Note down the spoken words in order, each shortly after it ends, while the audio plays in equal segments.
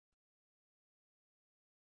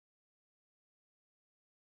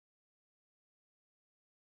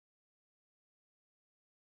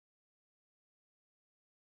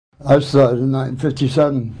I started in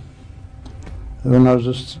 1957 when I was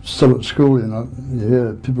just still at school, you know. You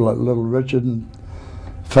hear people like Little Richard and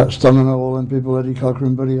Fats Domino, all them people, Eddie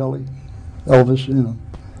Cochran, Buddy Holly, Elvis, you know.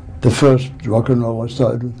 The first rock and roll I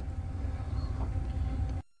started with.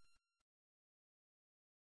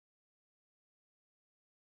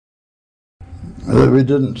 We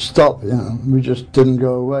didn't stop, you know, we just didn't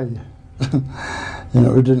go away. You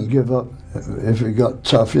know, we didn't give up. If it got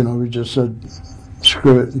tough, you know, we just said,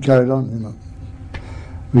 screw it and carried on, you know.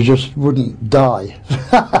 We just wouldn't die.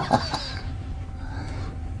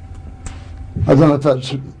 I don't know if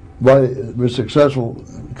that's why we're successful,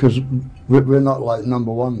 because we're not like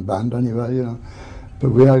 #1 band anyway, you know,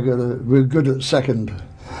 but we're good at second,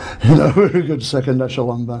 you know, we're a good second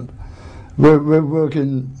echelon band. We're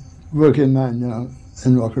working man, you know,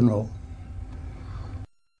 in rock and roll.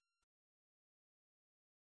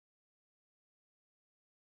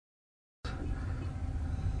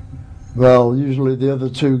 Well, usually the other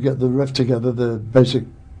two get the riff together, the basic,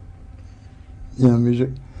 you know, music,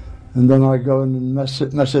 and then I go in and mess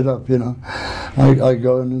it up, you know. I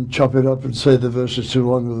go in and chop it up and say the verse is too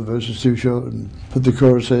long or the verse is too short and put the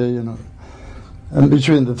chorus here, you know. And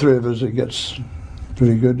between the three of us it gets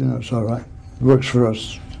pretty good, you know, it's all right. It works for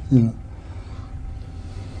us, you know.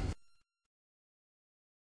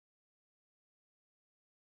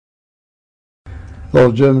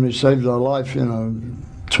 Well, Germany saved our life, you know,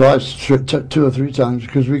 twice, 2 or 3 times,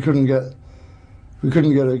 because we couldn't get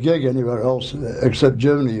a gig anywhere else except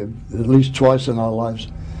Germany, at least twice in our lives.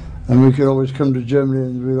 And we could always come to Germany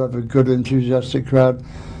and we'd have a good, enthusiastic crowd,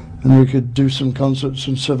 and we could do some concerts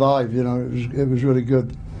and survive, you know, it was really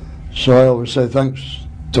good. So I always say thanks,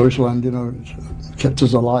 Deutschland, you know, it kept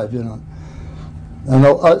us alive, you know. And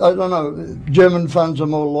I don't know, German fans are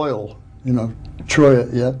more loyal, you know, Troyer,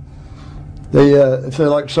 yeah. They, if they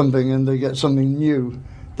like something and they get something new,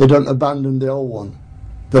 they don't abandon the old one.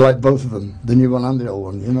 They like both of them, the new one and the old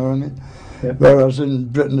one, you know what I mean? Yeah. Whereas in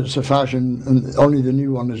Britain it's a fashion and only the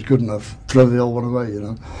new one is good enough, throw the old one away, you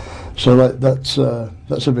know. So that's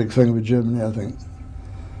a big thing with Germany, I think.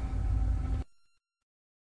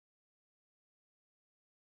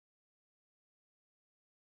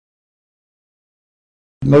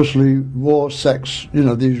 Mostly war, sex, you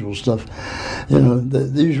know, the usual stuff, you know,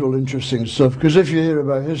 the usual interesting stuff. Because if you hear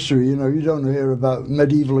about history, you know, you don't hear about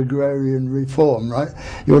medieval agrarian reform, right?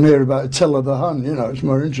 You want to hear about Attila the Hun, you know, it's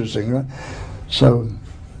more interesting, right? So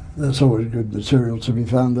that's always good material to be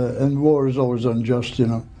found there. And war is always unjust, you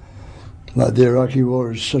know. Like the Iraqi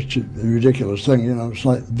war is such a ridiculous thing, you know, it's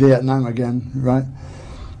like Vietnam again, right?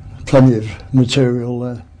 Plenty of material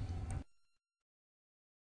there.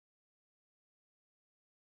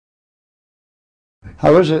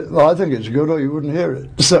 How is it? Well, I think it's good, or you wouldn't hear it.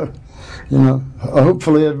 So, you know,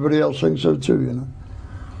 hopefully everybody else thinks so too, you know.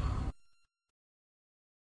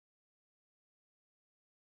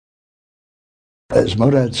 It's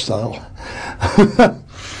Motorhead style.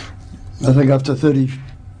 I think after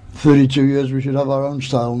 32 years we should have our own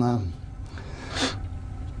style now.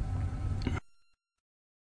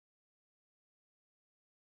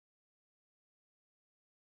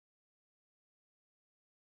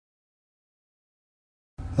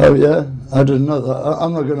 Oh yeah, I didn't know that.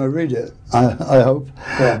 I'm not going to read it. I hope,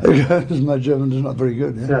 yeah. Because my German is not very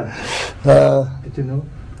good. Yeah. Did you know?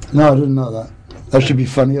 No, I didn't know that. That should be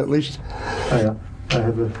funny at least. Oh, yeah. I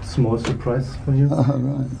have a small surprise for you. Oh,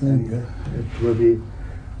 right. And it will be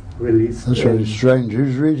released. That's very strange.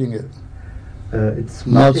 Who's reading it? It's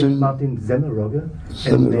Martin Semmelrogge,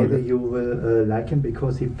 and maybe you will like him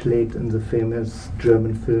because he played in the famous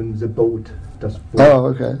German film The Boat. Das Boot. Oh,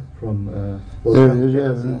 okay. From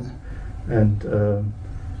yeah. And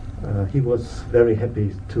he was very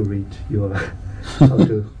happy to read your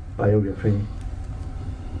autobiography.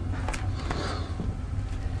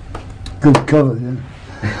 Good cover, yeah.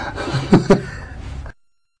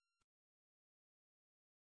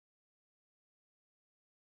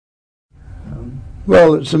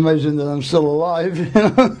 Well, it's amazing that I'm still alive, you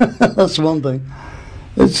know. That's one thing.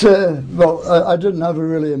 It's, well, I didn't have a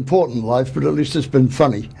really important life, but at least it's been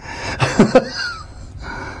funny.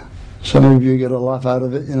 So maybe you get a laugh out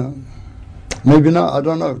of it, you know. Maybe not, I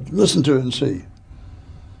don't know. Listen to it and see.